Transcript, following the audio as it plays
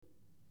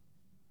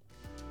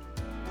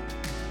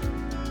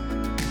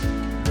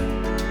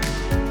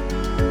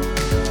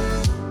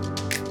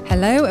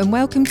Hello and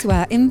welcome to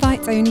our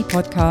Invite-Only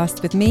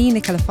podcast with me,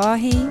 Nicola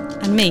Fahy.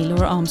 And me,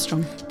 Laura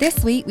Armstrong.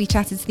 This week we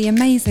chatted to the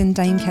amazing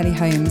Dame Kelly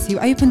Holmes, who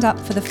opened up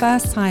for the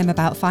first time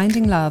about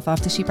finding love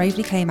after she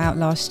bravely came out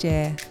last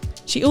year.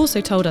 She also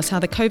told us how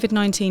the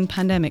COVID-19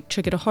 pandemic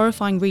triggered a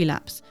horrifying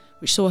relapse,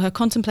 which saw her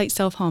contemplate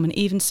self-harm and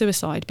even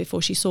suicide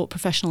before she sought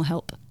professional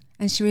help.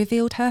 And she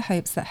revealed her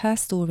hopes that her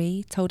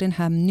story, told in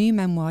her new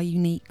memoir,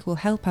 Unique, will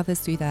help others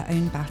through their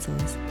own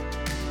battles.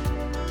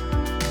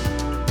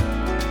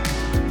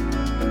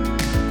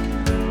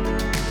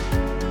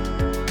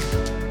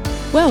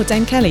 Well,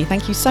 Dame Kelly,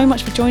 thank you so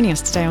much for joining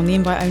us today on the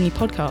Invite Only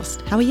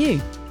podcast. How are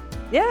you?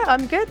 Yeah,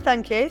 I'm good,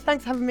 thank you.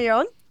 Thanks for having me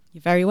on.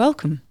 You're very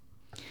welcome.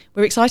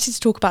 We're excited to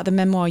talk about the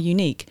memoir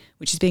Unique,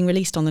 which is being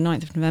released on the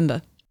 9th of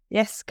November.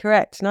 Yes,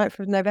 correct. 9th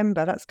of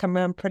November. That's come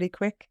around pretty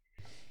quick.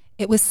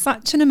 It was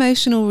such an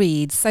emotional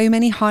read, so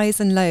many highs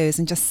and lows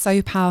and just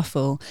so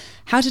powerful.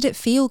 How did it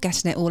feel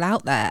getting it all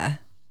out there?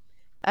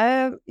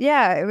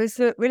 Yeah, it was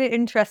a really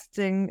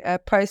interesting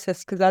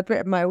process because I'd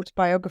written my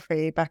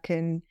autobiography back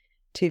in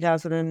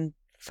 2005.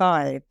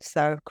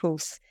 So, of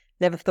course,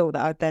 never thought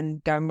that I'd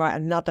then go and write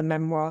another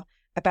memoir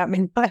about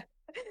my life.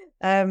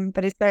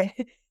 But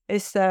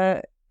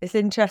it's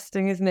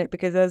interesting, isn't it?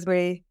 Because as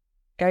we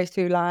go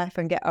through life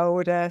and get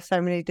older,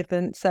 so many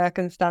different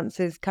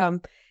circumstances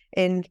come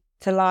into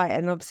light.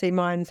 And obviously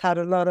mine's had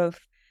a lot of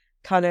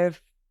kind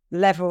of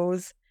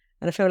levels.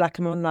 And I feel like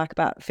I'm on like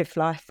about fifth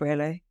life,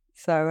 really.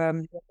 So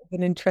it's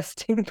an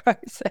interesting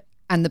process.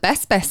 And the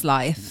best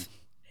life.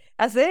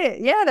 That's it.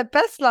 Yeah, the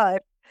best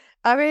life.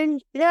 I mean,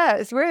 yeah,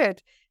 it's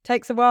weird.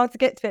 Takes a while to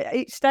get to it.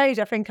 Each stage,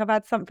 I think I've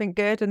had something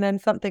good and then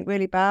something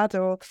really bad,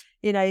 or,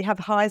 you know, you have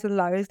highs and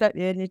lows, don't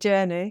you, in your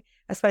journey?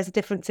 I suppose the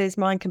difference is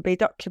mine can be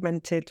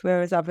documented,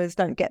 whereas others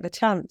don't get the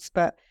chance.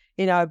 But,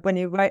 you know, when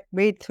you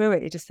read through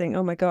it, you just think,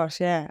 oh my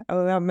gosh, yeah.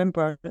 Oh, I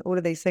remember all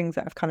of these things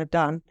that I've kind of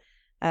done,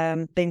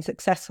 been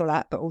successful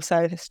at, but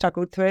also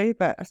struggled through.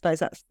 But I suppose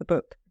that's the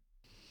book.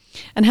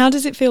 And how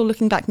does it feel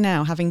looking back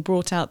now, having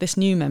brought out this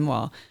new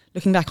memoir,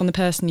 looking back on the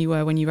person you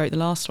were when you wrote the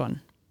last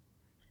one?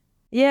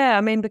 Yeah,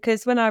 I mean,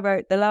 because when I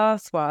wrote the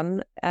last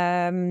one,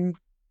 I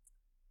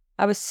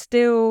was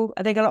still,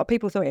 I think a lot of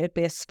people thought it'd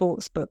be a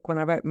sports book when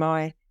I wrote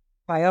my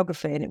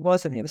biography, and it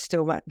wasn't. It was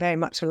still very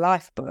much a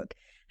life book.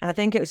 And I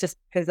think it was just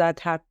because I'd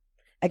had,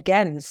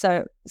 again,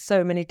 so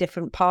many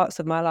different parts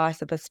of my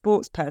life of a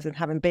sports person,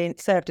 having been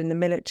served in the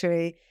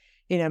military,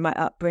 you know, my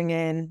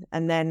upbringing,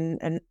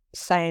 and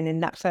saying in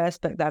that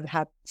first book that I'd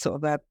had sort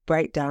of a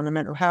breakdown, a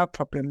mental health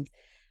problem,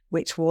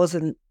 which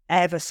wasn't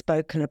ever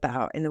spoken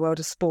about in the world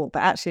of sport,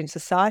 but actually in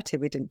society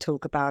we didn't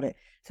talk about it.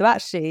 So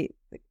actually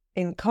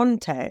in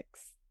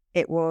context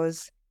it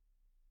was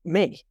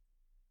me,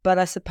 but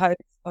I suppose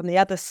on the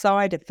other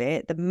side of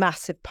it, the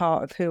massive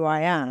part of who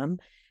I am,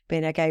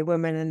 being a gay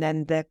woman, and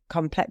then the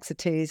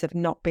complexities of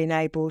not being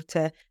able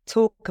to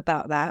talk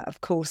about that,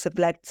 of course, have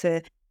led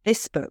to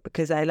this book,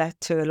 because they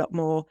led to a lot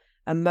more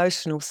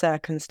emotional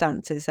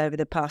circumstances over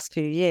the past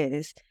few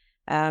years,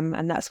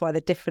 and that's why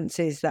the difference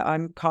is that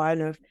I'm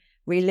kind of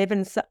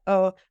reliving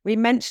or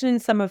re-mentioning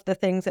some of the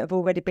things that have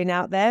already been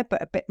out there,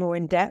 but a bit more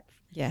in depth.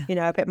 Yeah. You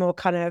know, a bit more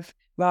kind of,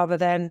 rather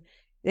than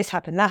this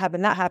happened, that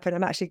happened, that happened,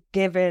 I'm actually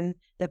giving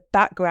the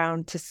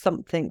background to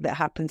something that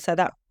happened. So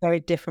that's a very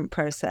different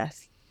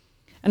process.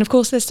 And of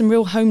course, there's some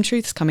real home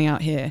truths coming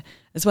out here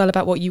as well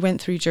about what you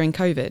went through during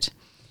COVID.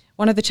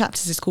 One of the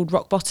chapters is called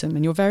Rock Bottom,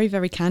 and you're very,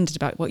 very candid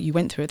about what you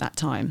went through at that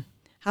time.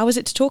 How was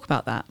it to talk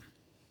about that?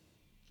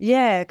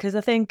 Yeah, because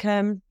I think,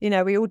 you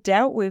know, we all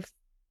dealt with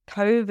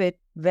COVID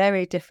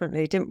very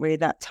differently, didn't we,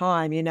 that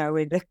time? You know,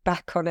 we look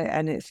back on it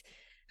and it's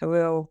a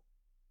real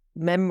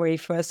memory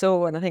for us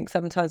all. And I think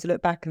sometimes we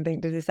look back and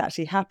think, did this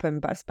actually happen?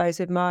 But I suppose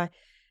with my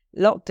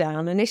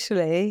lockdown,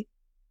 initially,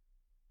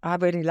 I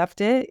really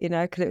loved it, you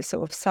know, because it was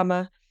sort of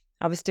summer.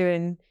 I was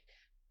doing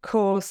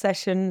core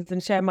sessions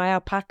and sharing my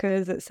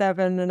alpacas at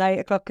 7 and 8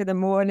 o'clock in the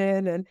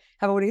morning, and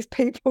have all these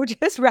people,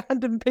 just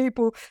random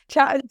people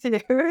chatting to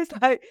you.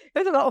 It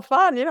was a lot of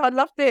fun, you know, I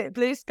loved it.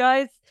 Blue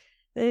skies,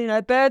 you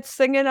know, birds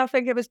singing. I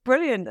think it was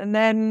brilliant. And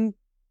then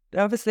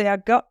obviously I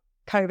got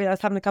COVID. I was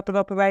having a couple of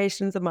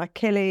operations on my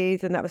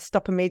Achilles, and that was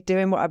stopping me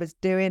doing what I was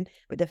doing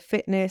with the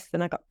fitness.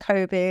 Then I got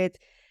COVID.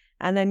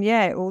 And then,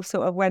 yeah, it all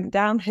sort of went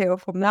downhill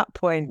from that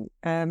point,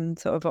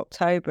 sort of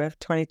October of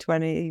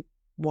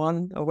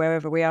 2021 or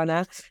wherever we are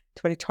now,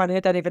 2020. I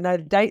don't even know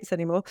the dates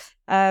anymore.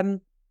 Yeah,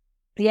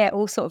 it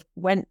all sort of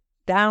went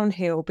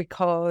downhill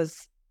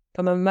because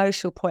from an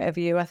emotional point of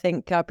view, I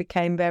think I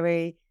became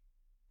very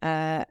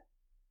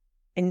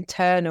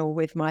internal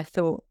with my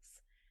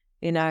thoughts.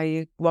 You know,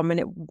 you 1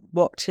 minute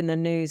watching the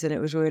news and it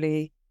was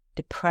really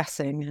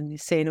depressing, and you're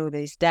seeing all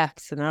these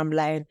deaths, and I'm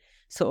laying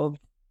sort of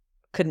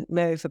couldn't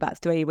move for about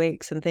 3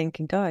 weeks and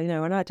thinking, God, you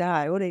know, when I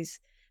die, all these,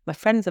 my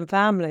friends and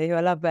family who I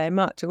love very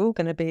much, are all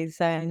going to be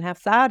saying how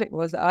sad it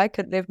was that I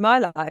couldn't live my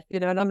life, you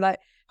know. And I'm like,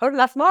 hold on,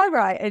 that's my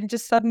right. And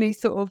just suddenly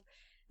sort of,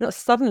 not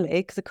suddenly,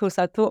 because of course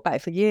I'd thought about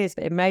it for years,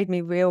 but it made me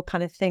real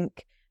kind of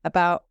think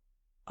about,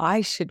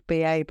 I should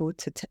be able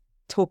to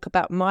talk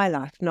about my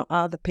life, not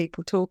other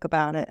people talk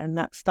about it. And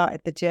that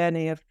started the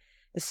journey of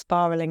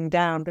spiraling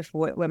down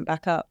before it went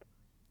back up.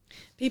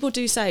 People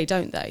do say,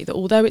 don't they, that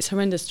although it's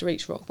horrendous to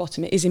reach rock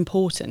bottom, it is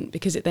important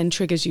because it then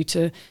triggers you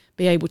to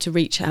be able to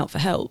reach out for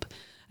help.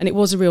 And it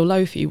was a real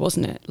low for you,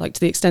 wasn't it? Like, to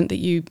the extent that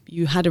you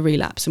had a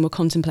relapse and were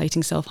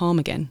contemplating self-harm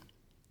again.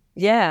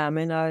 Yeah, I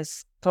mean, I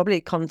was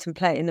probably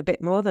contemplating a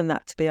bit more than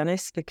that, to be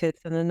honest, because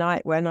on the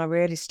night when I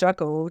really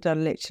struggled, I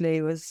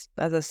literally was,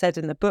 as I said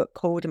in the book,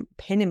 called and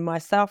pinning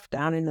myself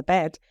down in the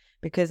bed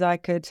because I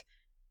could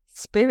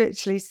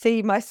spiritually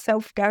see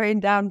myself going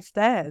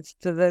downstairs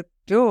to the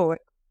door.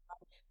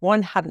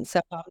 One, hadn't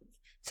self-harmed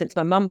since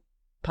my mum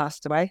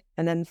passed away.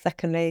 And then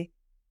secondly,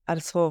 I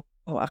just thought,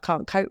 oh, I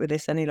can't cope with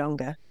this any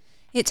longer.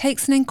 It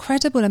takes an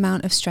incredible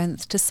amount of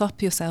strength to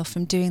stop yourself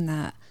from doing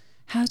that.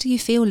 How do you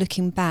feel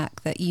looking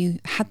back that you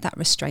had that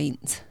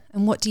restraint?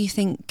 And what do you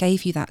think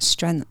gave you that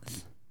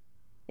strength?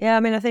 Yeah, I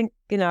mean, I think,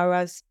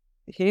 as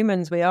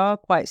humans, we are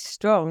quite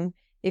strong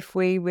if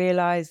we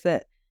realise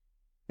that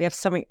we have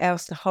something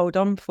else to hold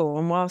on for.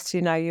 And whilst,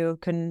 you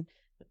can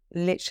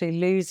literally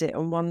lose it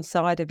on one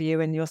side of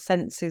you and your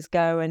senses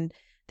go and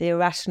the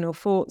irrational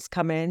thoughts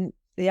come in,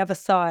 the other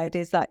side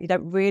is that you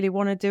don't really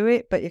want to do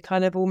it, but you're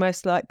kind of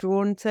almost like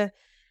drawn to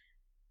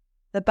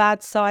the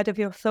bad side of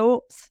your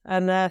thoughts.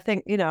 And I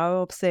think,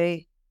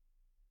 obviously,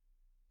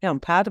 I'm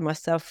proud of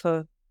myself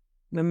for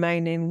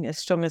remaining as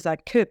strong as I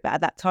could. But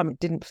at that time, it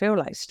didn't feel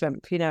like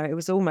strength. It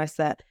was almost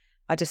that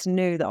I just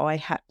knew that I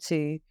had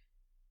to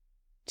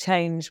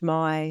change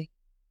my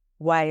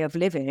way of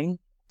living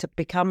to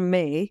become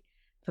me,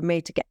 for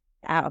me to get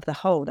out of the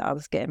hole that I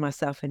was getting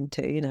myself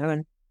into,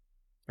 and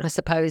I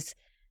suppose,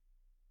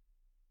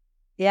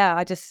 yeah,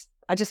 I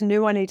just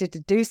knew I needed to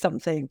do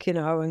something,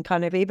 and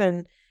kind of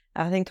even,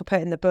 I think I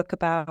put in the book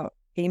about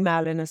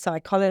emailing a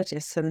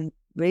psychologist and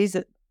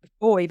reason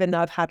before, even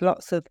though I've had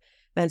lots of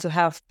mental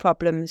health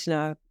problems,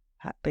 I've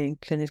been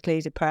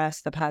clinically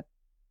depressed, I've had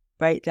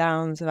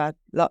breakdowns, I've had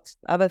lots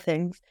of other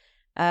things.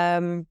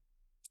 I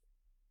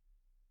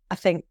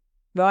think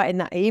writing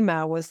that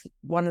email was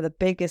one of the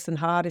biggest and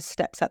hardest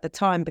steps at the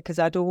time, because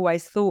I'd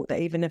always thought that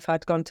even if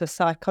I'd gone to a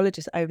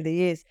psychologist over the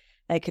years,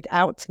 they could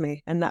out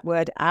me. And that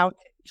word out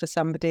for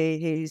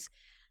somebody who's,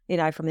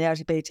 from the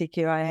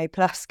LGBTQIA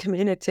plus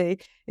community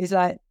is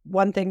like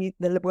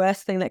the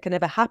worst thing that can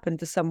ever happen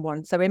to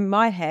someone. So in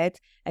my head,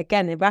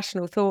 again,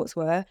 irrational thoughts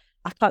were,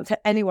 I can't tell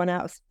anyone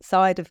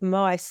outside of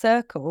my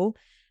circle,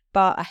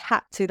 but I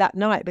had to that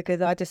night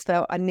because I just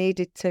felt I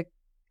needed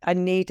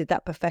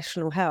that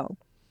professional help.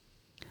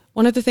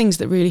 One of the things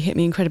that really hit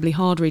me incredibly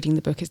hard reading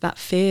the book is that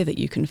fear that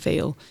you can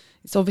feel.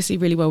 It's obviously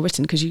really well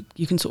written because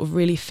you can sort of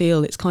really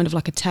feel it's kind of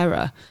like a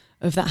terror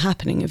of that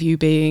happening, of you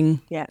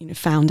being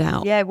found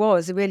out. Yeah, it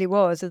was. It really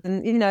was.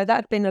 And, that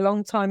had been a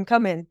long time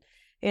coming.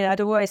 I'd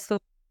always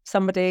thought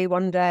somebody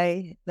one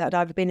day that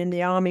I'd been in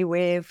the army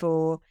with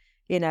or,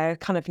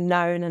 kind of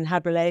known and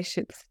had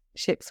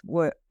relationships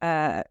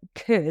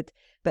could.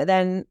 But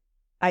then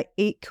I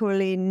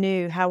equally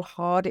knew how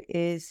hard it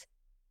is,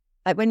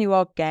 like when you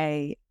are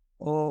gay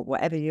or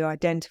whatever you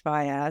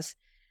identify as,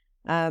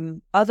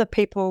 other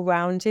people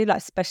around you, like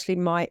especially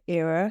my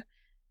era,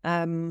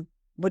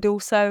 would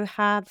also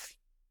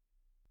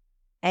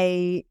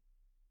they'd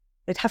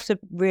have to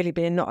really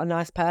be not a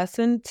nice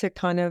person to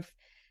kind of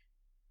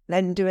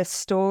then do a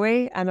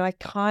story. And I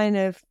kind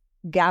of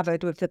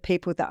gathered with the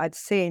people that I'd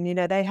seen,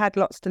 they had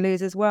lots to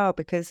lose as well,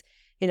 because,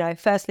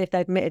 firstly, if they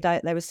admitted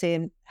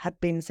had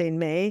been seeing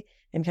me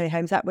in Kelly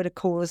Holmes, that would have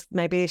caused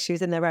maybe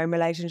issues in their own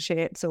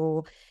relationships,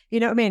 or, you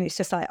know what I mean? It's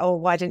just like, oh,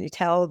 why didn't you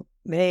tell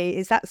me?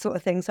 Is that sort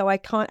of thing. So I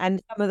can't,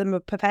 and some of them are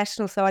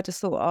professional. So I just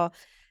thought, oh,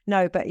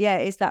 no, but yeah,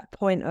 it's that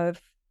point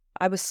of,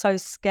 I was so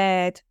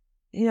scared,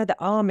 the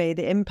army,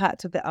 the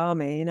impact of the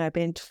army,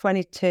 being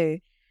 22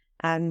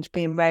 and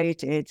being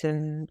raided.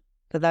 And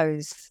for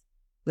those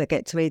that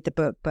get to read the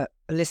book, but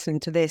listening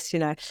to this,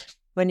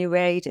 when you're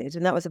raided,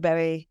 and that was a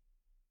very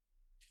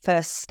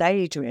first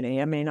stage,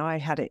 really. I mean, I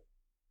had it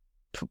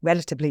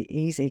relatively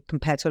easy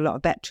compared to a lot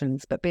of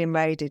veterans, but being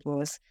raided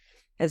was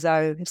as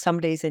though if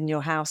somebody's in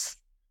your house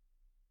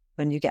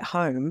when you get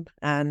home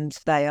and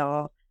they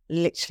are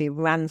literally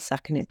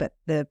ransacking it, but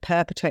the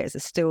perpetrators are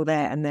still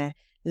there and they're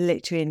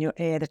literally in your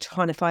ear, they're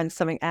trying to find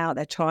something out,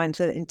 they're trying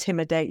to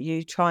intimidate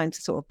you, trying to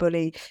sort of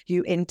bully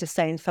you into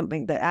saying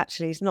something that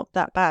actually is not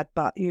that bad,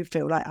 but you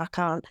feel like, I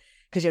can't,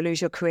 because you'll lose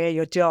your career,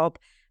 your job,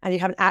 and you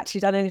haven't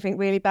actually done anything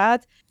really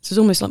bad. So it's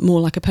almost like more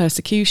like a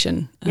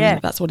persecution. Yeah.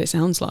 That's what it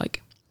sounds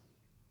like.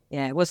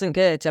 Yeah, it wasn't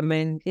good. I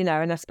mean,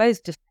 and I suppose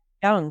just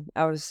young,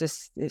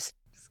 it's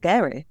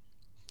scary.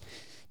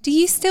 Do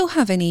you still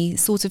have any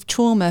sort of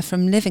trauma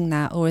from living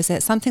that, or is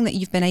it something that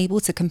you've been able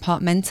to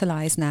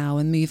compartmentalise now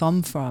and move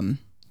on from?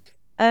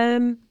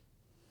 I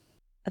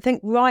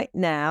think right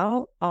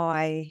now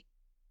I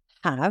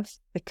have,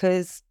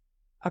 because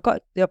I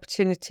got the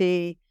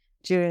opportunity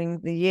during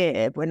the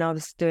year when I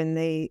was doing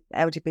the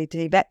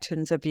LGBT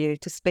Veterans Review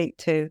to speak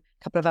to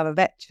a couple of other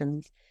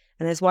veterans.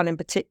 And there's one in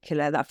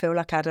particular that I feel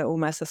like I had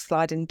almost a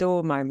sliding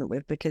door moment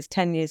with, because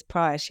 10 years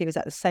prior, she was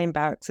at the same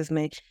barracks as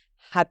me,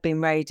 had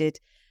been raided,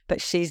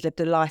 but she's lived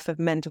a life of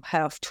mental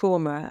health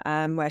trauma,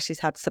 where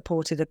she's had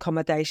supported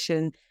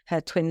accommodation.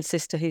 Her twin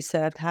sister who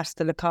served has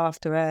to look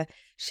after her.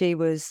 She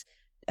was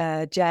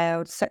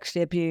jailed,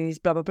 sexually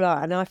abused, blah, blah,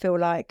 blah. And I feel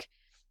like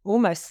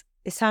almost,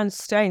 it sounds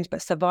strange,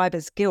 but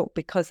survivor's guilt,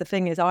 because the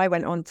thing is, I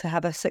went on to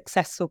have a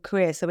successful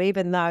career. So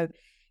even though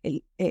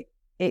it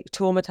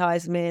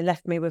traumatized me and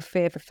left me with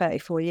fear for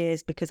 34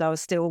 years because I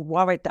was still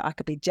worried that I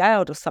could be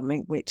jailed or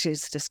something, which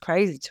is just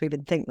crazy to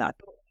even think that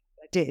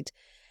I did.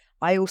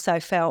 I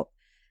also felt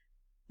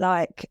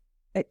like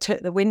it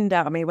took the wind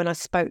out of me when I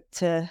spoke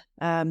to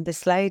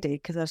this lady,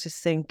 because I was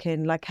just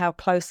thinking like how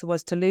close I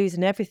was to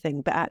losing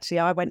everything. But actually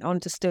I went on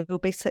to still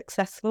be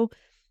successful.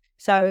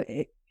 So,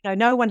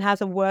 no one has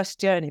a worse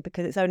journey,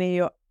 because it's only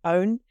your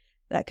own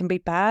that can be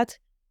bad.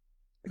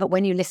 But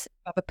when you listen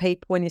to other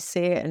people, when you see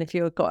it, and if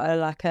you've got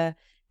a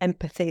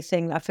empathy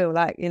thing, I feel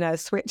like,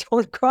 switch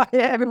on, cry at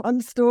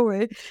everyone's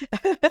story.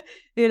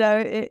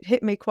 It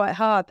hit me quite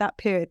hard, that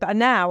period. But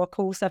now, of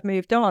course, I've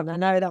moved on. I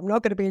know that I'm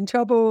not going to be in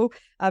trouble.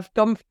 I've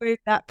gone through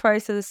that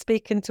process of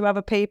speaking to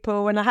other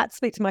people. And I had to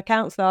speak to my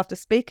counsellor after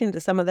speaking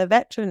to some of the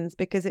veterans,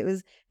 because it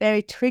was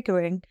very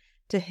triggering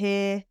to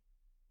hear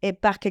it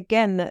back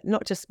again, that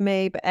not just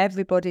me, but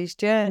everybody's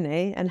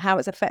journey and how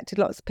it's affected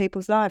lots of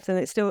people's lives. And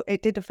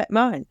it did affect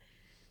mine.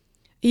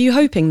 Are you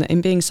hoping that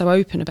in being so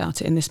open about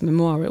it in this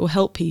memoir, it will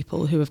help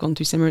people who have gone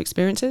through similar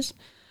experiences?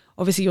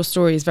 Obviously, your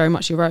story is very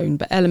much your own,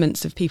 but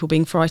elements of people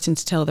being frightened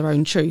to tell their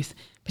own truth,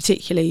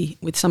 particularly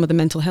with some of the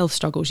mental health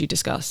struggles you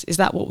discuss, is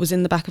that what was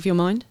in the back of your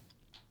mind?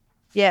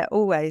 Yeah,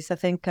 always. I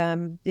think,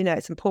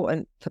 it's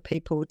important for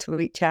people to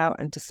reach out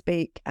and to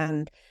speak.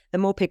 And the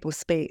more people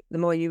speak, the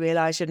more you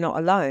realise you're not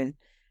alone.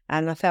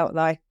 And I felt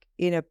like,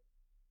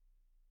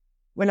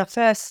 when I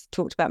first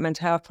talked about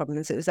mental health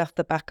problems, it was off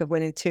the back of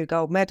winning 2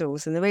 gold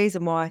medals. And the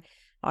reason why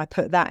I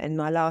put that in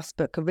my last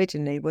book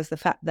originally was the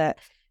fact that,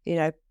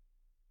 I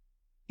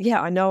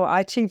know I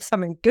achieved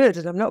something good,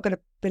 and I'm not going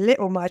to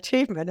belittle my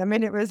achievement. I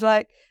mean, it was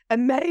like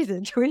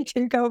amazing to win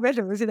 2 gold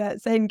medals in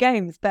that same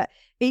games. But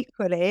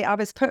equally, I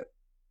was put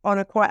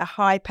on quite a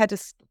high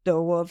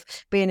pedestal of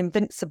being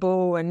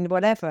invincible and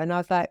whatever. And I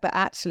was like, but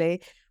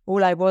actually,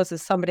 all I was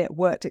somebody that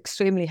worked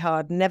extremely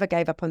hard, never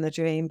gave up on the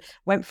dream,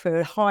 went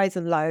through highs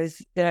and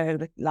lows,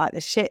 like the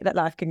shit that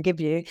life can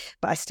give you,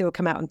 but I still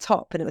come out on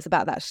top. And it was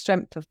about that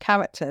strength of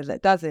character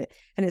that does it.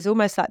 And it's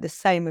almost like the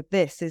same with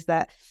this, is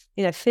that,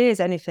 fear is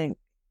anything,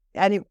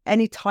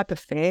 any type of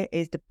fear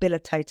is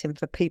debilitating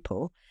for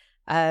people.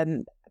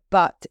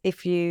 But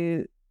if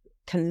you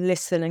can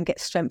listen and get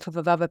strength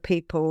of other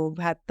people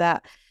who had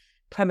that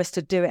premise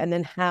to do it, and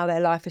then how their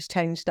life has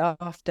changed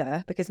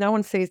after, because no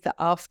one sees the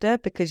after,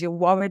 because you're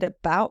worried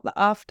about the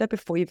after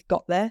before you've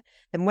got there.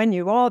 And when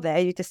you are there,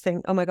 you just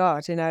think, oh my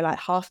God, like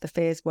half the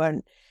fears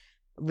weren't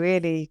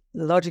really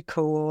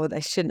logical, or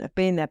they shouldn't have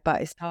been there.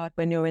 But it's hard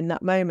when you're in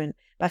that moment.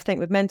 But I think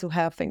with mental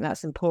health, I think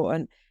that's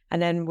important.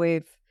 And then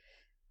with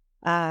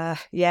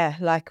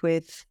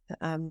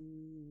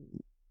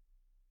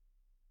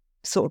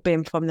sort of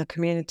being from the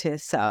community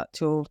as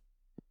such, or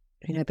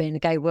being a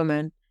gay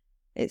woman,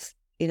 it's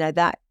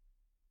that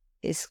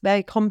is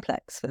very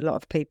complex for a lot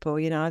of people.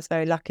 I was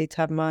very lucky to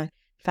have my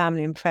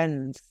family and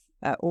friends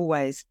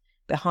always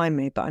behind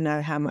me, but I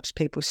know how much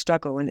people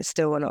struggle, and it's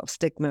still a lot of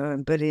stigma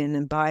and bullying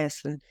and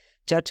bias and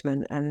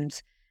judgment.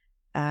 And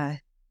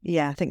I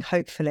think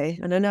hopefully,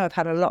 and I know I've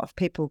had a lot of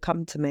people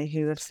come to me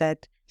who have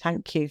said,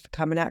 thank you for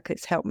coming out, because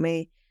it's helped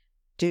me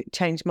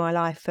change my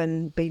life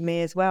and be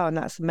me as well. And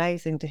that's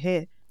amazing to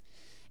hear.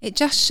 It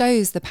just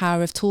shows the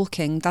power of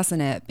talking,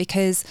 doesn't it?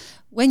 Because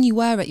when you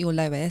were at your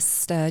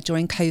lowest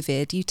during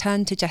COVID, you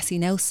turned to Jessie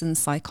Nelson's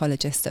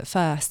psychologist at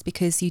first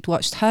because you'd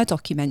watched her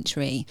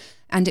documentary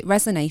and it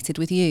resonated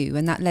with you,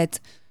 and that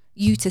led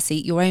you to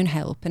seek your own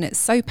help. And it's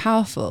so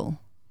powerful.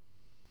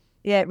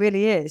 Yeah, it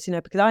really is,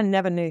 because I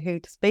never knew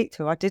who to speak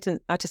to. I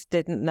just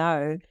didn't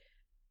know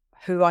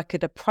who I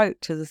could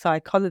approach as a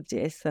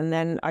psychologist. And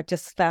then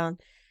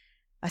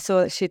I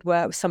saw that she'd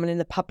worked with someone in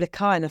the public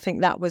eye. And I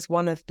think that was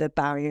one of the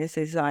barriers,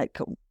 is like,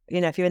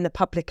 if you're in the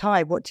public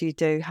eye, what do you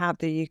do? How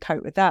do you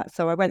cope with that?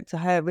 So I went to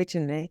her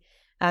originally.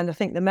 And I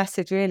think the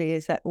message really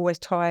is that always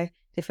try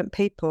different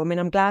people. I mean,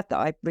 I'm glad that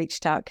I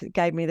reached out, because it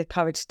gave me the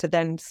courage to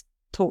then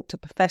talk to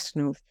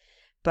professionals.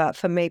 But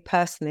for me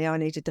personally, I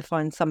needed to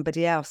find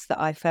somebody else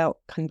that I felt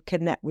can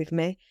connect with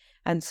me.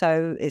 And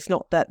so it's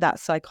not that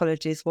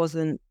psychologist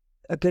wasn't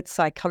a good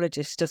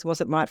psychologist, just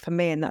wasn't right for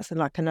me. And that's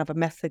like another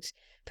message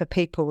for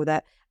people,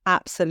 that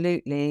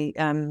absolutely,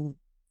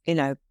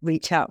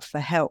 reach out for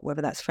help,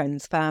 whether that's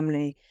friends,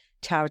 family,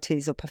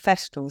 charities or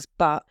professionals.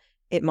 But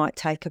it might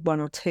take 1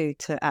 or 2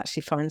 to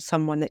actually find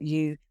someone that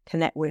you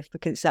connect with,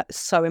 because that's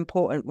so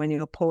important when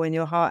you're pouring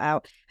your heart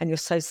out and you're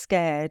so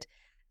scared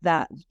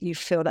that you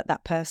feel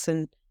that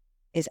person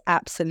is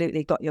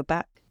absolutely got your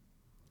back.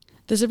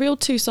 There's a real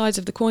 2 sides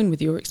of the coin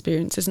with your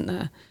experience, isn't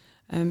there?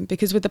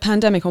 Because with the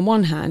pandemic, on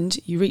one hand,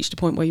 you reached a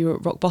point where you were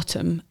at rock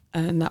bottom,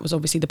 and that was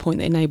obviously the point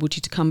that enabled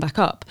you to come back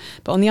up.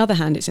 But on the other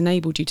hand, it's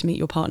enabled you to meet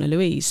your partner,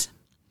 Louise.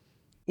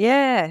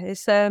 Yeah,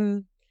 it's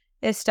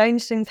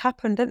strange things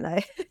happen, don't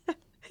they?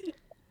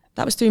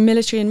 That was through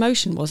Military in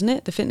Motion, wasn't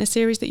it? The fitness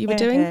series that you were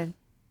doing?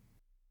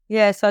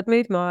 Yeah, so I'd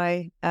moved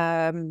my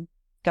going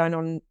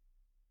on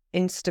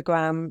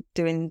Instagram,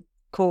 doing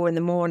call in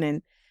the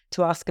morning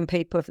to asking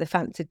people if they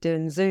fancied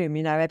doing Zoom.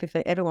 You know,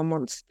 everyone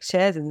wants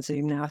shares in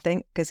Zoom now, I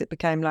think, because it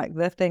became like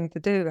the thing to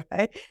do,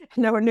 right?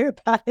 No one knew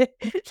about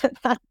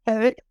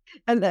it.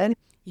 And then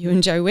you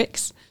and Joe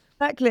Wicks.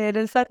 Exactly. And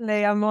then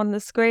suddenly I'm on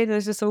the screen,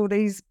 there's just all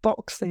these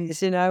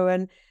boxes, you know,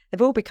 and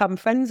they've all become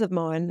friends of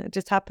mine. It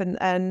just happened.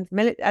 And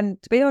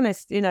to be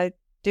honest, you know,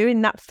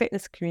 doing that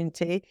fitness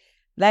community,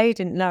 they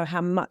didn't know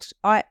how much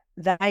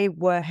they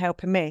were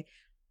helping me.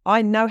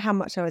 I know how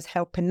much I was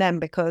helping them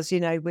because, you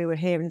know, we were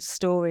hearing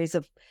stories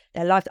of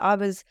their life. I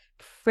was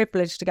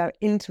privileged to go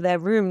into their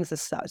rooms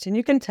as such, and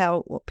you can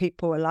tell what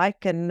people are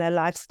like and their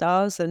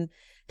lifestyles and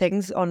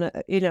things on,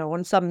 you know,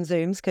 on some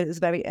Zooms because it was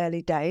very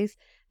early days.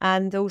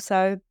 And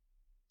also,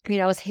 you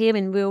know, I was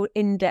hearing real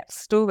in-depth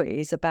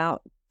stories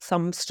about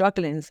some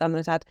struggling, some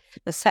had had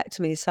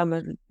mastectomy, some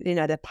had, you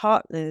know, their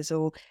partners,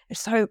 or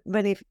so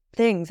many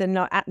things. And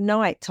at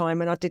night time,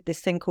 when I did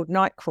this thing called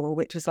Night Crawl,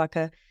 which was like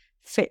a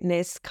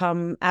fitness,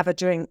 come have a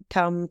drink,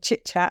 come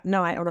chit chat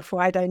night on a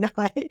Friday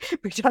night,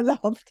 which I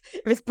loved.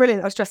 It was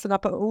brilliant. I was dressing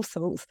up at all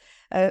sorts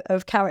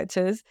of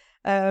characters,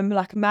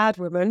 like a mad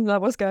woman. I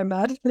was going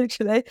mad,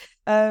 literally.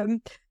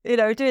 You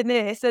know, doing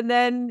this, and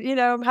then, you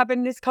know, I'm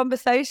having these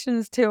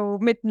conversations till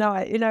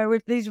midnight, you know,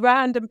 with these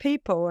random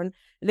people, and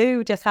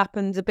Lou just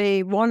happened to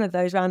be one of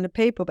those random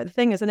people. But the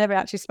thing is, I never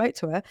actually spoke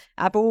to her.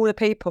 Out of all the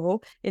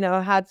people, you know,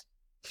 I had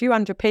few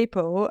hundred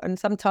people, and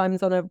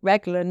sometimes on a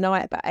regular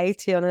night about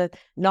 80 on a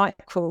night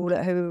crawl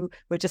who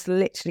were just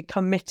literally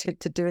committed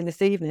to doing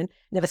this evening.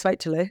 Never spoke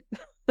to Lou.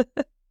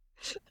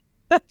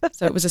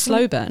 So it was a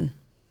slow burn.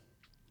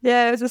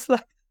 Yeah, it was a slow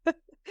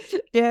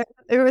yeah,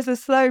 it was a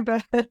slow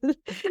burn.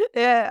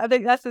 Yeah, I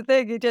think that's the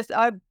thing.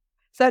 I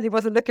certainly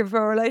wasn't looking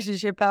for a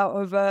relationship out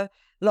of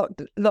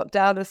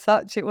lockdown as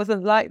such. It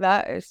wasn't like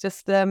that. It's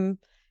just you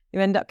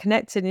end up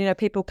connecting, you know,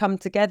 people come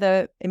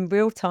together in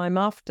real time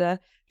after,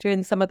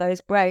 during some of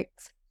those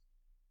breaks.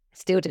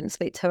 Still didn't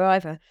speak to her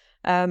either.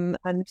 And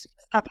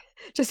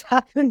just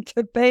happened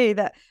to be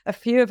that a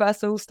few of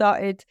us all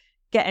started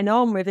getting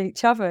on with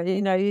each other.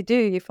 You know,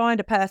 you find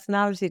a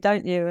personality,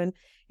 don't you? And,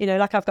 you know,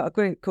 like I've got a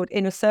group called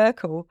Inner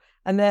Circle,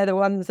 and they're the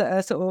ones that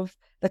are sort of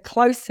the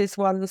closest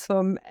ones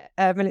from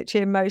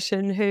Military in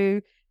Motion,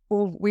 who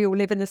we all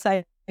live in the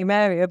same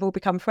area, have all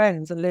become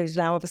friends, and Lou's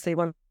now obviously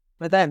one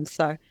of them.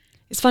 So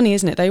it's funny,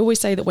 isn't it? They always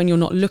say that when you're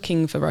not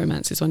looking for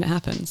romance is when it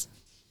happens.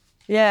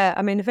 Yeah,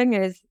 I mean, the thing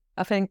is,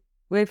 I think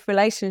with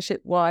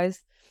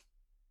relationship-wise,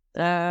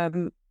 I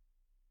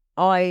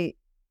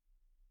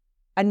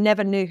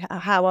never knew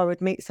how I would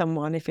meet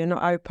someone if you're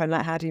not open.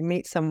 Like, how do you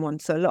meet someone?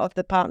 So a lot of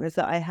the partners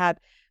that I had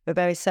were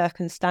very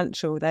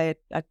circumstantial. They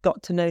had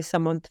got to know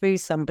someone through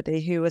somebody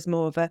who was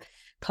more of a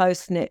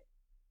close-knit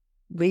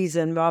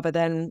reason rather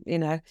than, you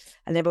know,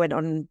 I never went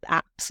on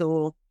apps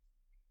or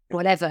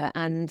whatever.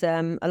 And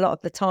a lot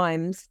of the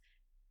times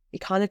you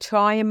kind of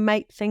try and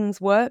make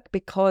things work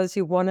because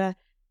you want to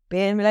be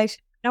in a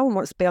relationship. No one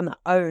wants to be on their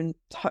own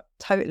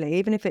totally,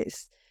 even if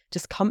it's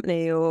just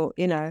company or,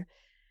 you know,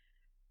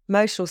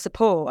 emotional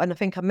support. And I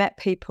think I met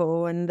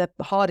people, and the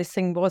hardest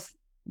thing was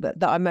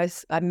that I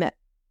met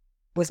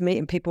was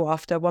meeting people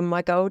after I won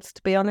my golds,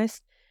 to be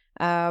honest.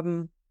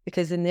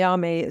 Because in the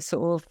army, it's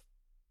sort of,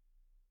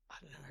 I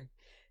don't know,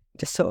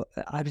 just sort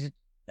of,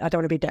 I don't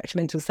want to be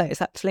detrimental to say it's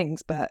that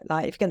flings, but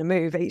like, if you're going to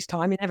move each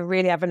time, you're never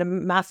really having a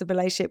massive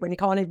relationship when you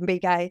can't even be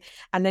gay,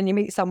 and then you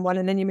meet someone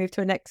and then you move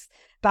to a next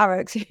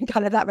barracks,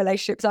 kind of that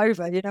relationship's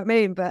over, you know what I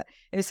mean? But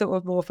it was sort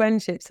of more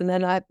friendships. And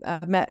then I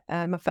met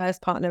my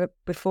first partner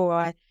before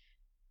I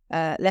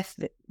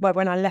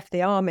when I left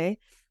the army,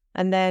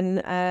 and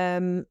then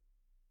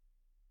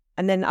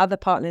other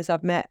partners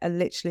I've met are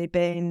literally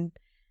been,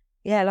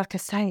 yeah, like I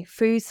say,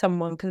 through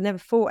someone, because I never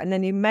thought. And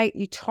then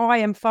you try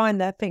and find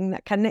that thing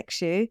that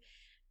connects you,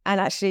 and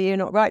actually you're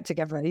not right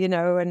together, you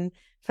know. And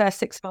first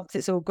 6 months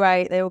it's all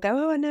great. They all go,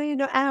 oh, I know you're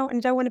not out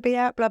and don't want to be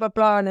out, blah blah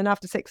blah. And then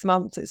after 6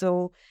 months it's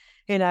all,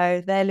 you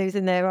know, they're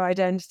losing their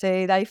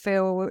identity. They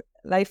feel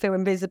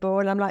invisible,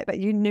 and I'm like, but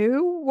you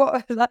knew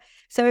what?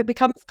 So it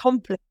becomes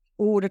conflict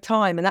all the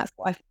time, and that's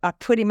what I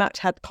pretty much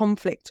had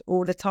conflict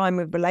all the time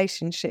with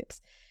relationships,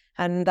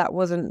 and that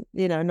wasn't,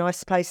 you know, a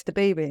nice place to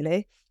be,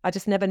 really. I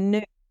just never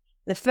knew.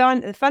 The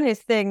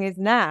funniest thing is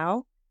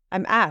now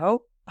I'm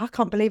out, I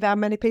can't believe how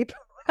many people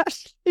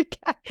actually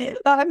can.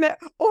 Like, I met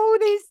all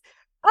these,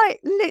 like,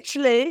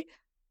 literally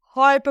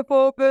high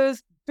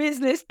performers,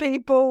 business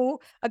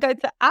people. I go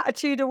to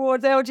Attitude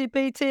Awards,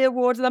 LGBT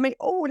Awards, and I meet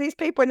all these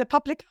people in the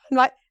public. I'm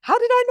like, how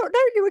did I not know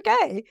you were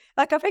gay?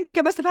 Like, I think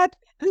I must have had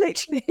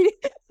literally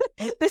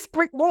this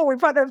brick wall in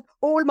front of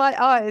all my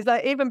eyes.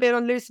 Like, even being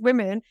on Loose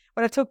Women,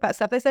 when I talk about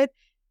stuff, they said,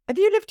 have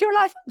you lived your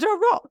life under a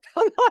rock?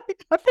 I'm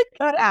like, I think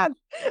I have.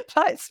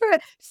 Like,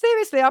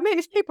 seriously, I meet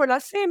these people and I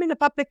see them in the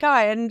public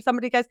eye, and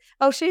somebody goes,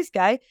 oh, she's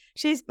gay,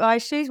 she's bi,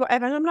 she's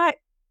whatever. And I'm like,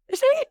 is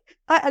she?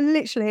 I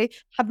literally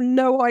have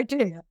no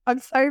idea. I'm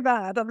so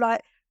bad. I'm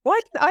like,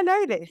 why didn't I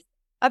know this?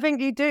 I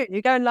think you do.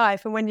 You go in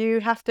life, and when you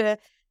have to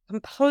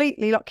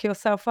completely lock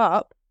yourself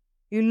up,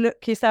 you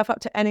look yourself up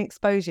to any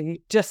exposure. You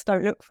just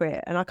don't look for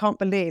it. And I can't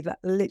believe that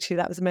literally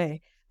that was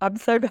me. I'm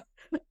so,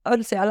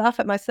 honestly, I laugh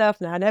at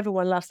myself now, and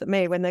everyone laughs at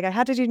me when they go,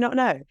 "How did you not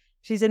know?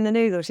 She's in the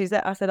news or she's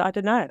there." I said, "I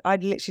don't know. I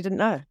literally didn't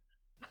know."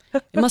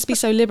 It must be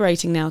so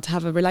liberating now to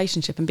have a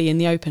relationship and be in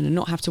the open and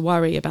not have to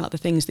worry about the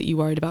things that you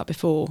worried about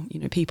before,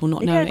 people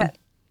not knowing.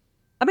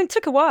 I mean, it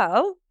took a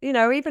while,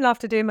 even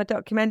after doing my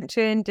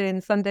documentary and doing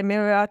the Sunday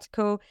Mirror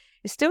article,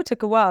 it still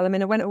took a while. I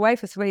mean, I went away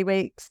for 3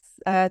 weeks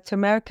to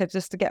America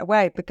just to get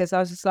away, because I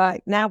was just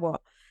like, now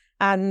what?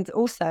 And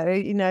also,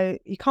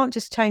 you can't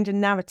just change a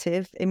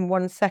narrative in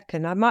 1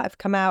 second. I might have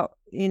come out,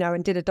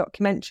 and did a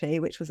documentary,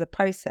 which was a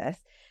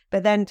process,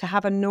 but then to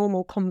have a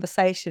normal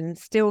conversation,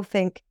 still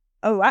think,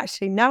 oh,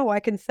 actually, now I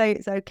can say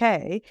it's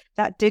okay.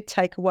 That did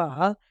take a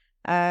while.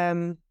 What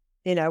am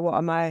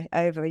I,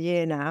 over a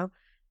year now?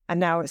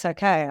 And now it's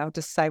okay. I'll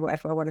just say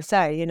whatever I want to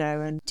say,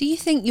 And do you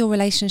think your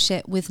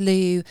relationship with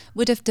Lou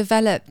would have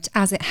developed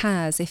as it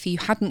has if you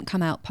hadn't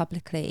come out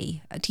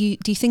publicly? Do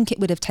you think it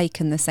would have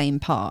taken the same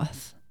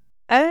path?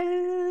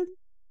 No,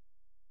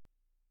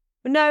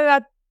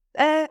 I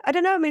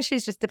don't know. I mean,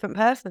 she's just a different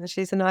person.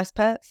 She's a nice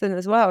person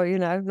as well,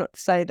 not to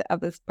say that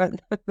others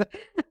won't.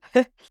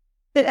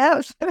 It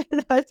helps to be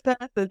a nice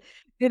person,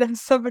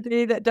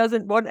 somebody that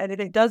doesn't want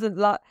anything, doesn't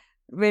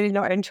really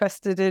not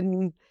interested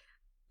in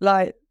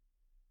like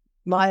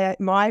my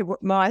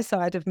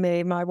side of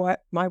me, my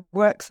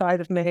work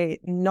side of me,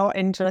 not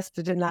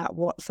interested in that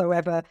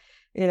whatsoever.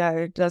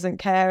 Doesn't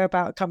care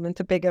about coming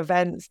to big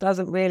events,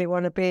 doesn't really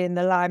want to be in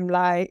the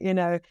limelight.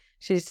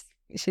 She's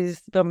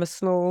from a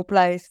small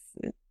place.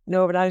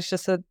 Northern is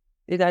just a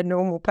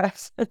normal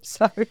person.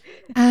 So,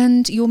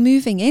 and you're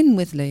moving in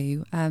with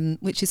Lou,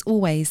 which is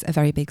always a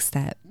very big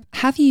step.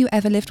 Have you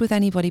ever lived with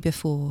anybody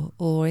before,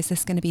 or is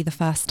this going to be the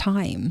first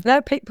time?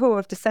 No, people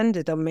have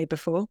descended on me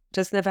before,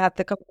 just never had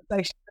the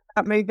conversation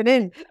about moving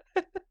in.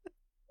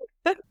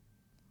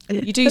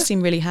 You do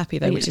seem really happy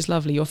though, which is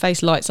lovely. Your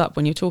face lights up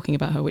when you're talking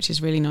about her, which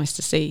is really nice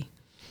to see.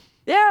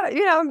 Yeah,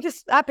 I'm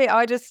just happy.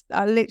 I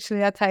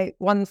take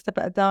one step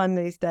at a time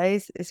these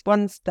days. It's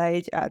one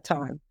stage at a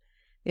time.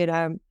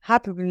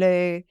 Happy with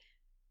Lou.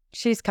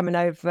 She's coming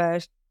over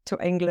to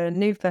England,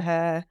 new for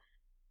her.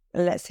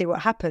 And let's see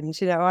what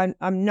happens.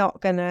 I'm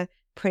not going to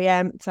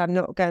preempt. I'm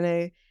not going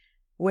to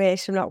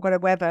wish. I'm not going to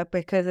weather,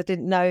 because I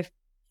didn't know if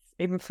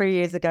even 3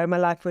 years ago my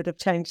life would have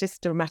changed this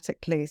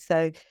dramatically.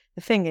 So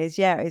the thing is,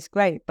 yeah, it's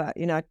great. But,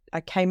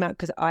 I came out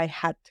because I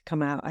had to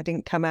come out. I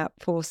didn't come out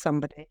for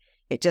somebody.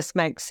 It just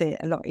makes it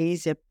a lot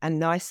easier and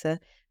nicer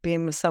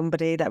being with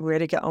somebody that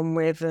really get on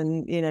with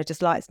and,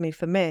 just likes me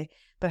for me.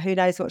 But who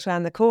knows what's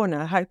around the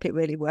corner? I hope it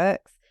really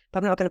works.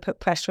 But I'm not going to put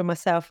pressure on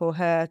myself or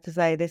her to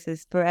say this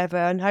is forever,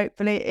 and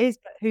hopefully it is,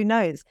 but who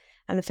knows?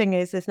 And the thing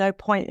is, there's no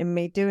point in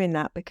me doing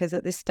that, because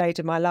at this stage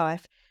of my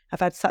life,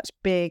 I've had such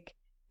big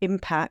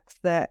impacts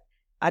that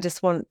I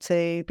just want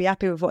to be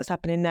happy with what's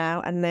happening now,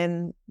 and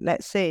then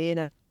let's see,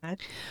 I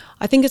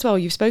think as well,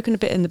 you've spoken a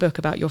bit in the book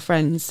about your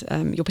friends,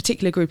 your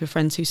particular group of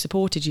friends who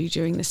supported you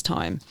during this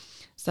time.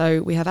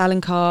 So we have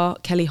Alan Carr,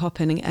 Kelly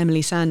Hoppen and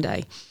Emily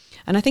Sanday.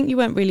 And I think you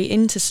weren't really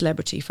into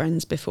celebrity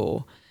friends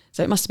before.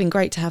 So it must have been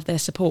great to have their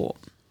support.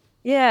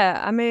 Yeah,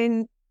 I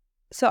mean,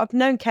 so I've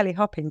known Kelly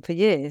Hoppen for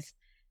years,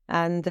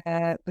 and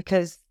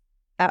because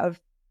out of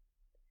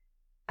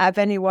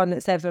anyone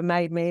that's ever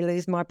made me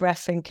lose my breath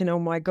thinking, oh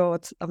my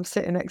God, I'm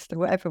sitting next to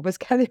whatever, was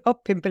Kelly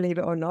Hoppen, believe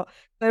it or not.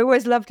 I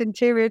always loved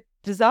interior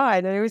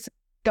design, and I always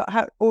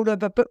got all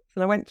of her books,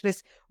 and I went to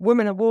this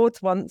Women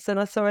Awards once, and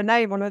I saw her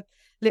name on a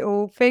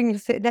little thing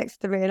sitting next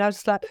to me, and I was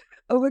just like,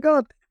 oh my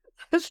God,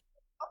 the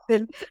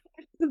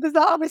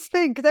bizarrest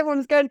thing, because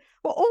everyone's going,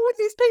 well, all of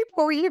these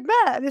people you've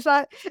met, and it's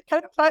like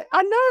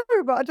I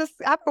know, but I just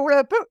have all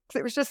her books.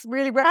 It was just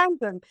really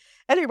random.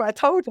 Anyway, I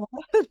told her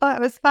I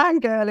was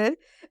fangirling,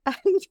 and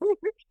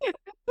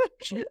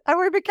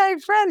we became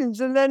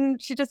friends. And then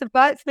she just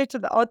invites me to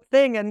the odd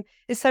thing, and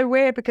it's so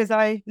weird because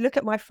I look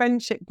at my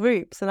friendship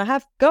groups, and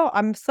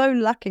I'm so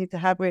lucky to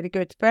have really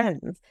good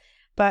friends,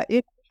 but I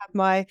have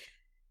my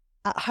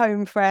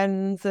at-home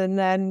friends, and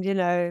then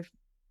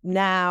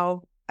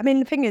now. I mean,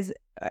 the thing is,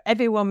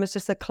 everyone was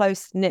just a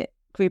close-knit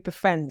group of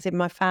friends. In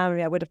my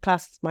family, I would have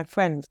classed as my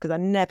friends, because I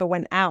never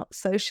went out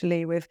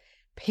socially with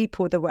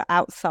people that were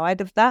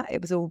outside of that. It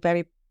was all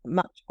very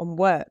much on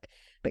work.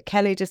 But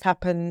Kelly just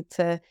happened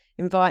to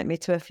invite me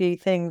to a few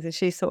things, and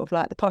she's sort of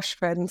like the posh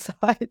friend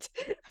side.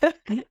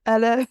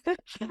 and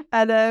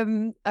I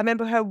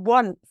remember her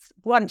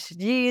once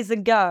years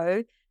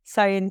ago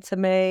saying to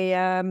me,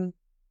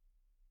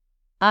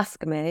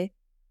 ask me,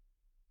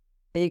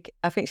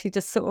 I think she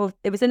just sort of,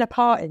 it was in a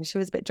party and she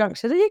was a bit drunk. She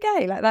said, are you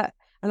gay? Like that.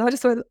 And I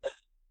just went,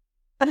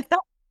 and I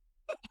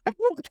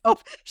walked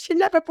off. She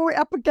never brought it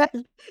up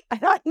again.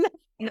 And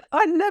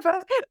I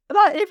never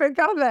like even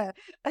gone there.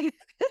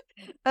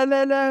 And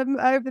then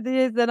over the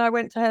years, then I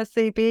went to her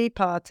CBE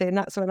party, and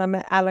that's when I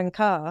met Alan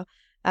Carr.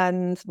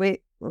 And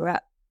we were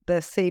at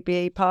the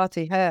CBE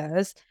party,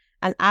 hers,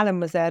 and Alan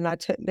was there, and I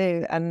took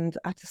Lou, and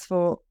I just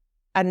thought,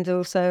 and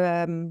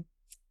also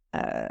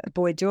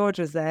Boy George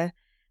was there,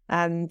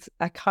 and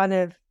I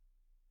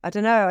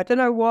don't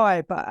know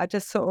why, but I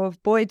just sort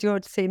of, Boy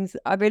George seems,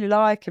 I really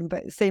like him,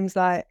 but it seems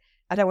like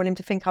I don't want him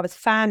to think I was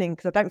fanning,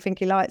 because I don't think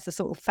he likes the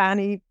sort of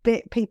fanny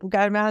bit people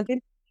going around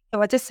him.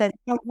 So I just said,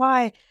 oh,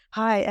 hi,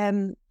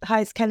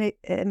 it's Kelly,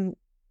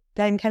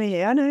 Dame Kelly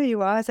here. I know who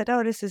you are. I said,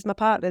 oh, this is my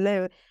partner,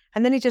 Lou.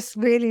 And then he just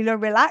really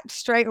relaxed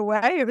straight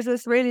away. It was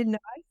just really nice.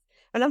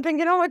 And I'm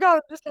thinking, oh my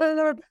God, just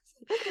another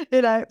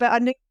person, but I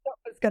knew the doc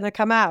was going to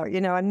come out.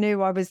 I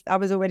knew I was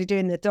already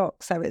doing the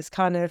doc. So it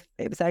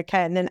was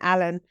okay. And then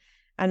Alan,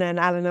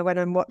 I went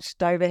and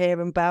watched over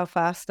here in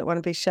Belfast at one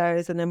of his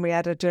shows. And then we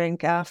had a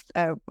drink after.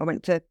 I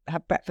went to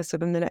have breakfast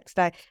with him the next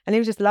day. And he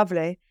was just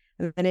lovely.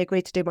 And then he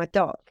agreed to do my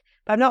doc.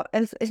 But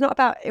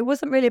it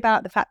wasn't really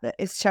about the fact that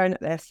it's shown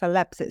that they're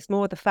celebs. It's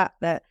more the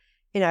fact that,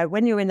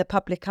 when you're in the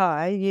public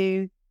eye,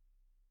 you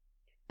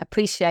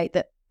appreciate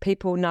that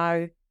people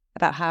know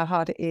about how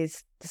hard it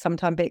is to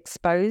sometimes be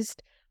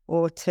exposed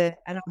and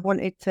I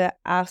wanted to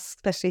ask,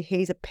 especially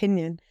his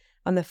opinion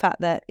on the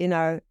fact that,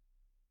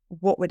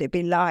 what would it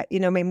be like?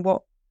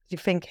 What do you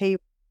think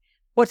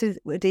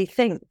would he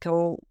think?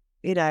 Or,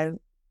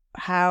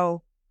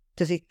 how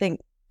does he think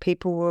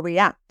people will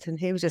react? And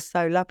he was just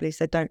so lovely.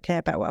 So don't care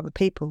about what other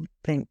people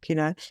think,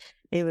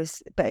 He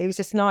was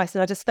just nice.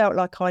 And I just felt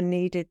like I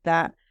needed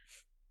that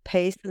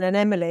piece. And then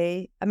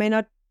Emily,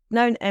 I'd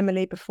known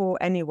Emily before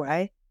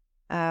anyway.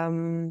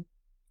 And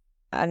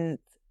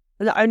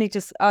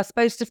I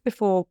suppose just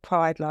before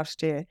Pride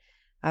last year,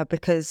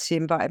 because she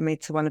invited me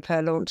to one of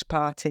her launch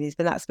parties,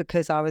 but that's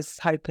because I was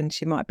hoping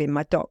she might be in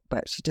my doc,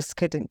 but she just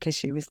couldn't because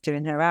she was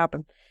doing her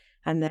album.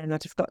 And then I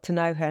just got to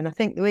know her. And I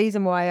think the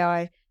reason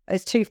why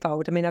it's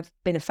twofold. I've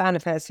been a fan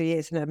of hers for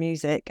years, and her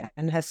music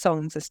and her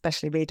songs,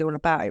 especially Read All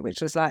About It,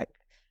 which was like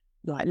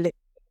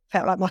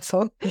felt like my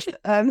song.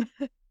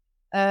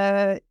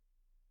 I'd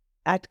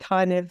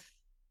kind of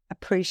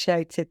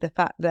appreciated the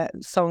fact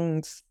that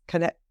songs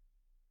connect,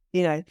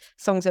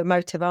 songs are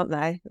emotive, aren't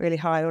they? Really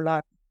high or low.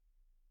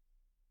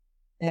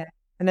 Yeah.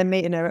 And then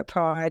meeting her at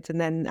Pride and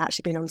then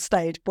actually being on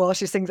stage while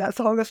she sings that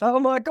song, I thought, oh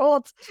my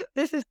God,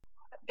 this is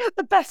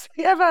the best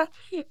thing ever.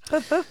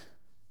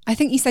 I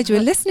think you said you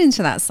were listening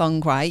to that song,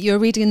 right? You were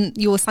reading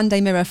your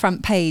Sunday Mirror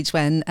front page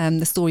when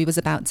the story was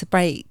about to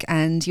break,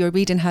 and you were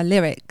reading her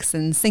lyrics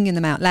and singing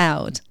them out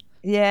loud.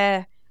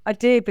 Yeah, I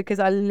did, because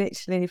I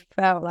literally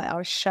felt like I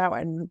was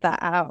shouting that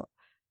out.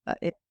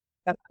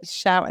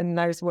 Shouting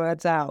those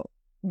words out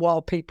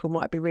while people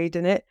might be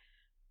reading it.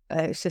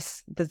 It's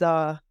just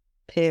bizarre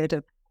period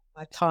of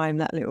my time,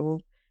 that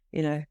little,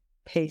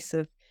 piece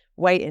of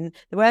waiting.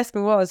 The worst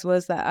thing was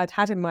that I'd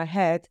had in my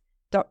head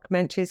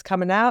documentaries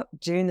coming out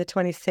June the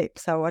 26th.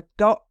 So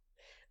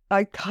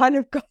I kind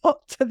of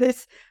got to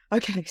this,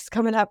 okay, it's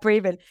coming out,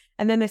 breathing.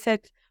 And then they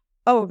said,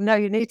 oh, no,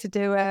 you need to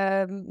do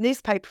a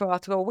newspaper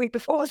article a week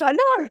before. I was like,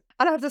 no.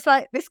 And I was just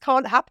like, this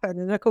can't happen.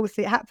 And of course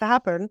it had to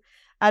happen.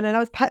 And then I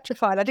was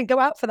petrified. I didn't go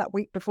out for that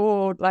week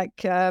before,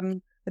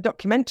 the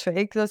documentary,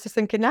 because I was just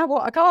thinking, now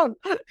what? I can't.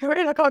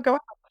 I can't go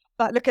out.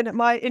 Like looking at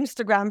my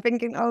Instagram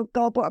thinking, oh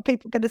God, what are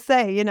people going to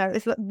say?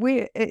 It's like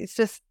weird. It's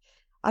just,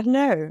 I don't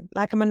know,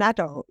 like I'm an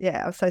adult.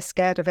 Yeah, I was so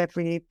scared of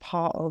every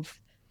part of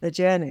the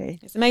journey.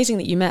 It's amazing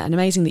that you met and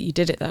amazing that you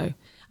did it though.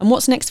 And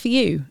what's next for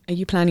you? Are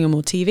you planning on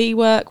more TV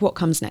work? What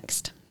comes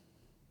next?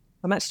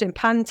 I'm actually in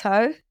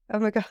Panto. Oh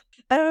my God.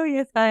 Oh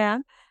yes, I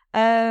am.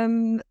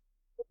 And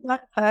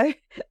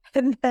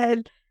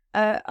then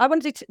I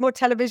want to do more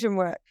television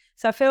work.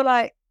 So I feel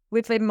like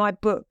within my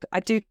book,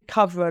 I do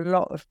cover a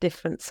lot of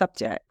different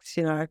subjects.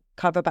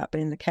 Cover about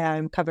being in the care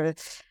home, cover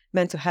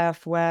mental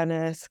health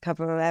awareness,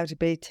 cover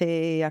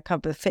LGBT, I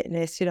cover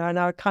fitness, and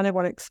I kind of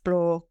want to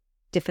explore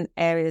different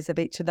areas of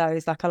each of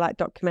those. Like I like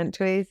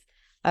documentaries,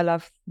 I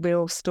love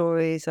real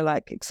stories, I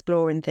like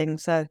exploring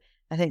things. So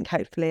I think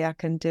hopefully I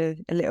can do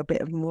a little bit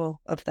of more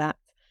of that.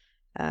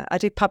 I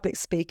do public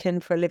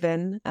speaking for a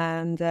living,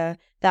 and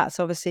that's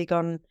obviously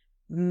gone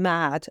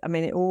mad.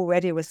 It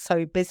already was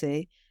so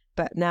busy,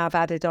 but now I've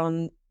added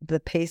on the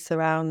piece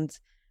around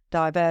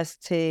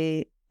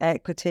diversity,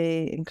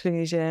 equity,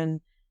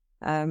 inclusion.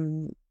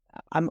 I'm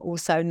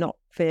also not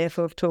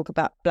fearful of talk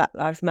about Black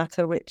Lives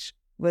Matter, which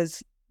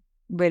was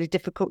really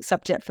difficult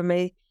subject for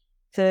me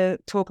to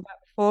talk about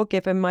before,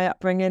 given my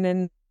upbringing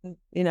in,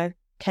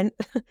 Kent.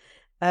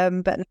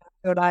 But I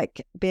feel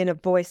like being a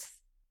voice,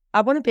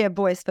 I want to be a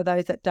voice for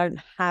those that don't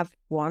have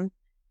one,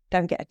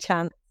 don't get a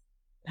chance.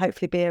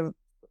 Hopefully be a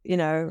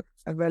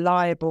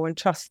reliable and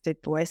trusted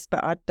voice,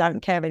 but I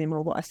don't care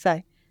anymore what I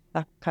say.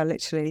 Like I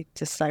literally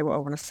just say what I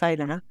want to say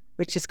now,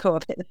 which is cool.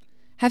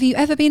 Have you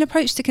ever been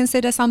approached to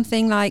consider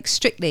something like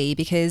Strictly?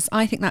 Because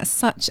I think that's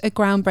such a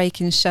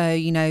groundbreaking show.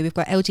 We've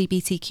got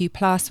LGBTQ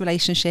plus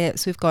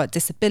relationships, we've got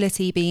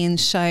disability being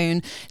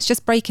shown. It's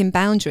just breaking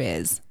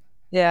boundaries.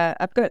 Yeah,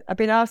 I've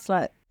been asked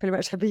like pretty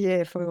much every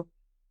year for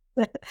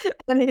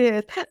 20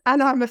 years,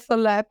 and I'm a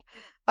celeb.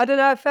 I don't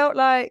know, I felt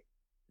like,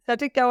 so I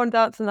did go on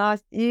Dancing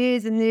Live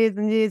years and years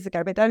and years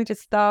ago, but it only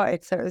just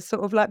started, so it was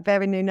sort of like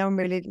very new, no one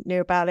really knew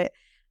about it.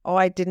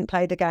 I didn't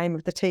play the game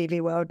of the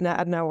TV world and I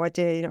had no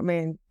idea, you know what I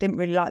mean? Didn't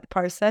really like the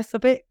process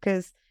of it,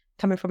 because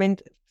coming from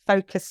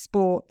focused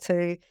sport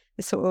to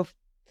the sort of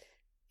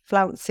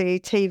flouncy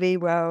TV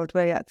world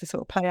where you had to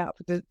sort of play out,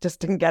 just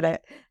didn't get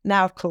it.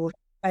 Now, of course,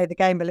 I play the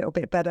game a little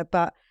bit better,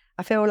 but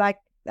I feel like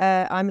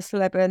I'm a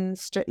Celeb and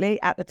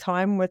Strictly at the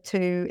time were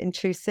too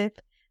intrusive,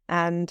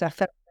 and I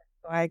felt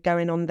by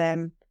going on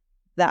them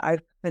that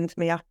opened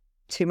me up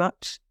too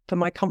much for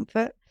my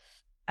comfort.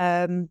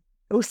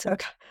 Also,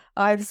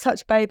 I'm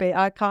such a baby.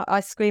 I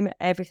scream at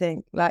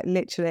everything, like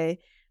literally.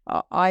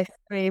 I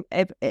scream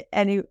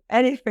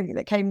anything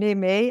that came near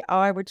me.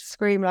 I would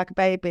scream like a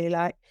baby.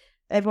 Like,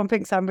 everyone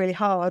thinks I'm really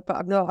hard, but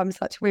I'm not. I'm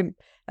such a wimp.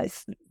 Like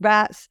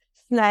rats,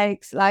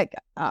 snakes. Like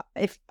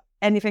if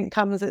anything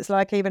comes, it's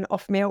like even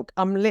off milk,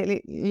 I'm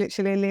literally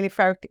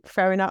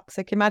throwing up.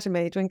 So can you imagine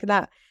me drinking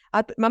that?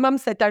 My mum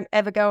said, don't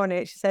ever go on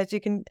it. She says,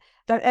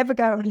 don't ever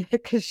go on it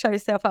because show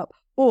yourself up,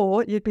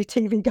 or you'd be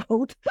TV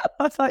gold.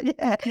 I was like,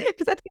 yeah,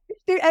 because I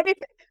do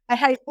everything. I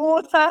hate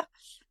water.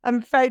 I'm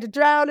afraid of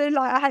drowning.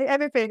 Like, I hate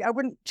everything. I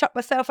wouldn't chuck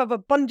myself out of a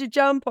bungee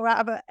jump or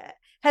out of a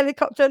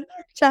helicopter. No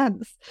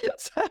chance.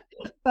 So,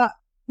 but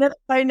never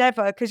say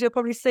never, because you'll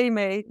probably see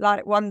me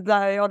like one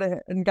day on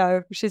it and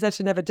go, she said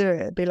she'd never do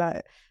it. It'd be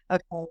like,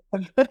 okay.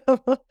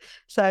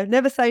 So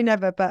never say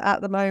never, but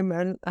at the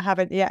moment I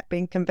haven't yet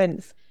been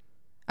convinced.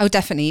 Oh,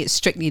 definitely. It's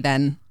Strictly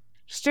then.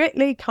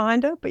 Strictly,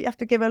 kind of, but you have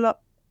to give a lot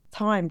of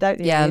time, don't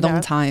you? Yeah,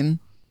 long time.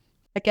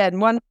 Again,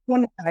 one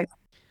day.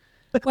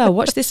 Well,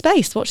 watch this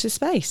space. Watch this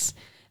space.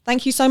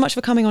 Thank you so much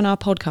for coming on our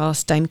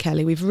podcast, Dame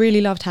Kelly. We've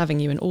really loved having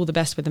you, and all the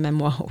best with the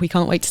memoir. We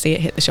can't wait to see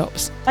it hit the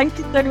shops. Thank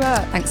you so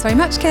much. Thanks very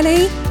much,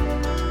 Kelly.